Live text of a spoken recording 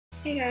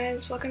Hey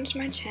guys, welcome to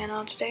my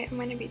channel. Today I'm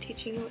going to be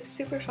teaching you a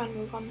super fun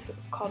move on the hoop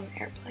called an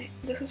airplane.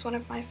 This is one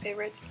of my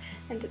favorites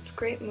and it's a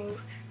great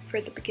move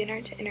for the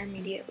beginner to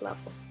intermediate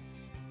level.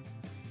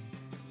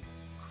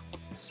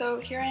 So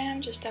here I am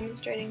just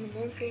demonstrating the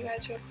move for you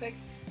guys real quick.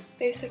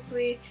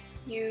 Basically,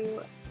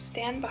 you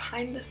stand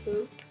behind the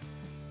hoop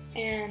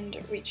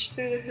and reach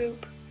through the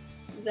hoop,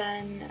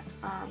 then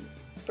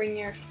bring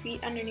your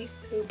feet underneath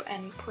the hoop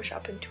and push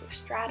up into a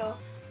straddle.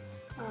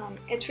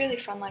 It's really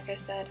fun, like I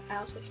said. I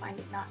also find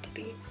it not to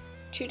be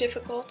too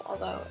difficult,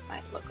 although it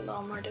might look a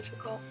little more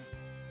difficult.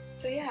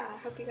 So yeah, I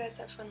hope you guys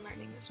have fun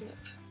learning this move.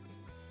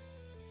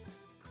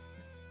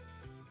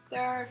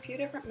 There are a few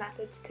different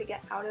methods to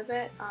get out of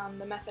it.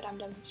 The method I'm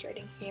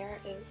demonstrating here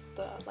is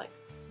the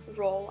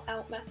roll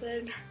out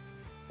method,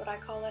 what I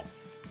call it.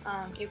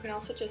 You can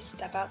also just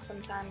step out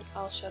sometimes.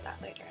 I'll show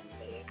that later in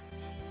the video.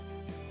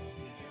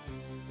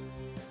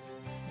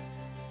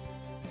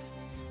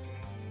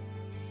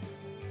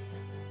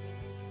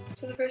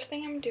 So the first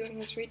thing I'm doing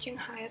is reaching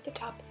high at the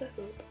top of the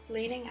hoop,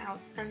 leaning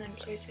out, and then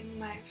placing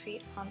my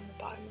feet on the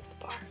bottom of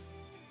the bar.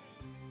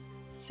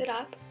 Sit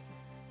up,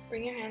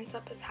 bring your hands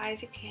up as high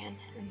as you can,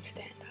 and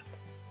stand up.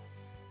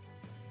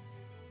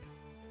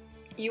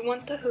 You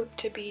want the hoop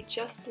to be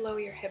just below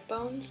your hip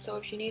bones, so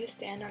if you need to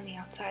stand on the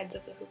outsides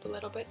of the hoop a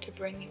little bit to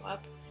bring you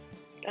up,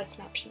 that's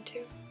an option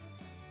too.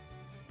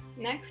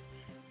 Next,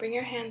 bring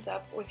your hands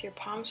up with your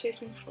palms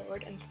facing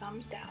forward and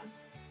thumbs down,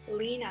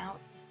 lean out,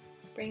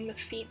 bring the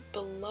feet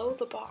below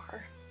the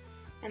bar,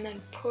 and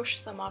then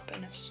push them up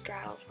in a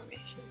straddle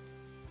formation.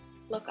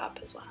 Look up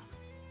as well.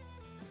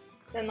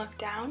 Then look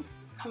down,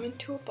 come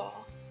into a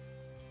ball.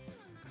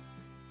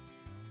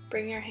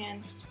 Bring your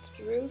hands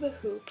through the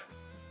hoop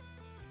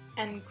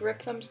and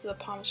grip them so the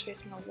palms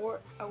facing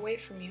away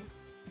from you.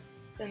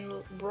 Then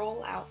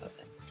roll out of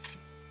it.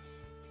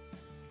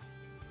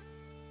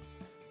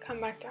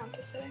 Come back down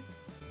to sitting.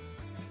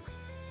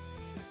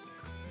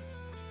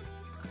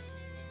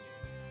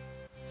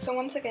 So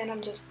once again,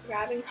 I'm just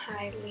grabbing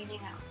high, leaning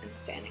out, and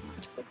standing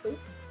onto the hoop.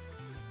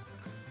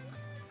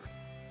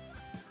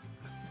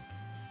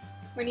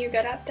 When you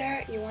get up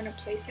there, you want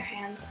to place your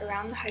hands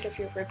around the height of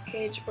your rib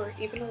cage or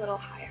even a little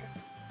higher.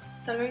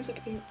 Sometimes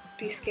it can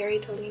be scary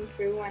to lean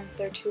through when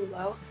they're too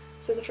low,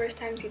 so the first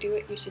times you do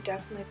it, you should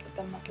definitely put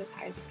them up as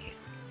high as you can.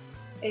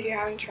 If you're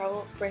having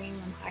trouble bringing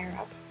them higher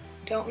up,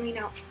 don't lean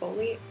out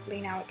fully,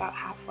 lean out about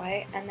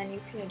halfway, and then you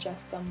can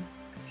adjust them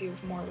because you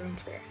have more room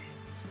for your hands.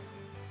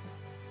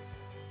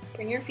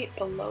 Bring your feet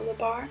below the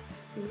bar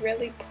and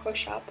really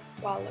push up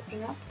while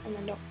looking up, and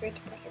then don't forget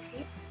to press your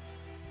feet.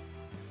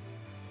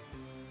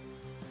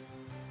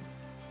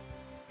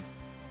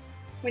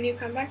 When you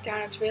come back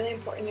down, it's really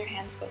important your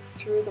hands go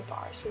through the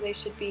bar, so they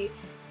should be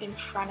in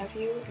front of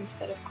you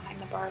instead of behind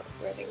the bar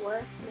where they were,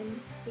 and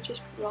then you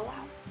just roll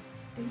out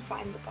and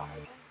find the bar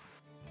again.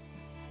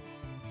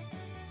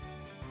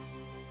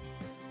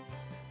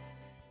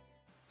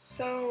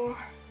 So,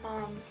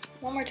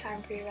 one more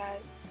time for you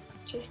guys,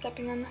 just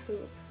stepping on the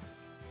hoop.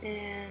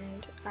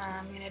 And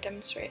I'm going to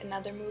demonstrate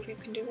another move you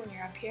can do when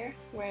you're up here,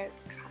 where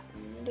it's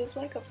kind of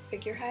like a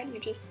figurehead. You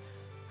just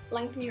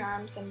lengthen your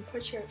arms and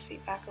push your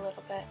feet back a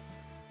little bit,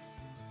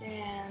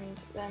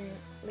 and then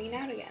lean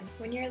out again.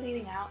 When you're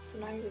leaning out,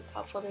 sometimes it's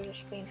helpful to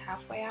just lean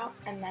halfway out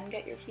and then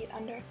get your feet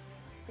under,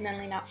 and then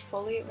lean out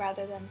fully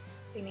rather than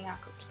leaning out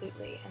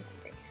completely and then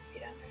bring your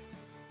feet under.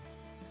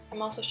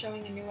 I'm also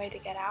showing a new way to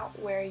get out,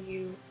 where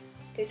you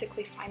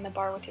basically find the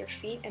bar with your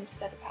feet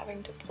instead of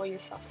having to pull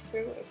yourself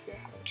through if you're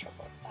having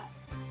trouble with that.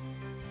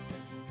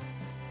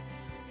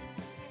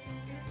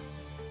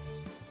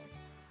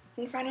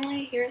 And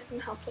finally, here are some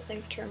helpful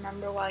things to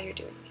remember while you're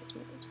doing these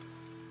moves.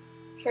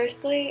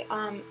 Firstly,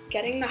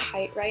 getting the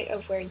height right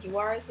of where you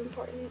are is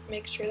important.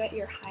 Make sure that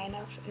you're high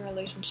enough in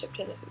relationship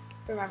to the hoop.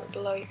 Remember,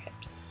 below your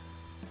hips.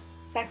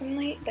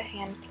 Secondly, the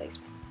hand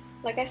placement.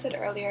 Like I said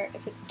earlier,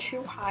 if it's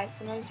too high,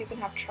 sometimes you can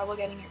have trouble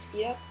getting your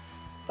feet up,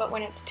 but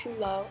when it's too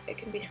low, it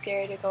can be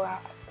scary to go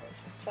out at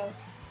first. So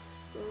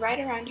right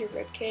around your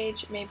rib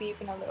cage, maybe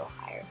even a little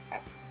higher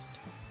at first.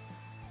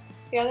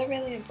 The other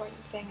really important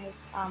thing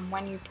is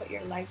when you put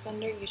your legs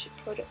under, you should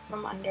put it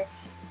from under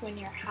when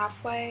you're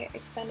halfway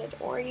extended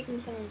or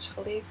even sometimes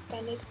fully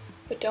extended,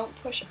 but don't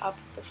push up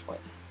before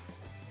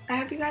that. I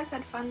hope you guys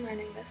had fun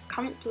learning this.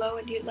 Comment below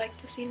what you'd like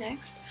to see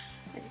next,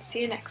 and see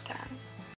you next time.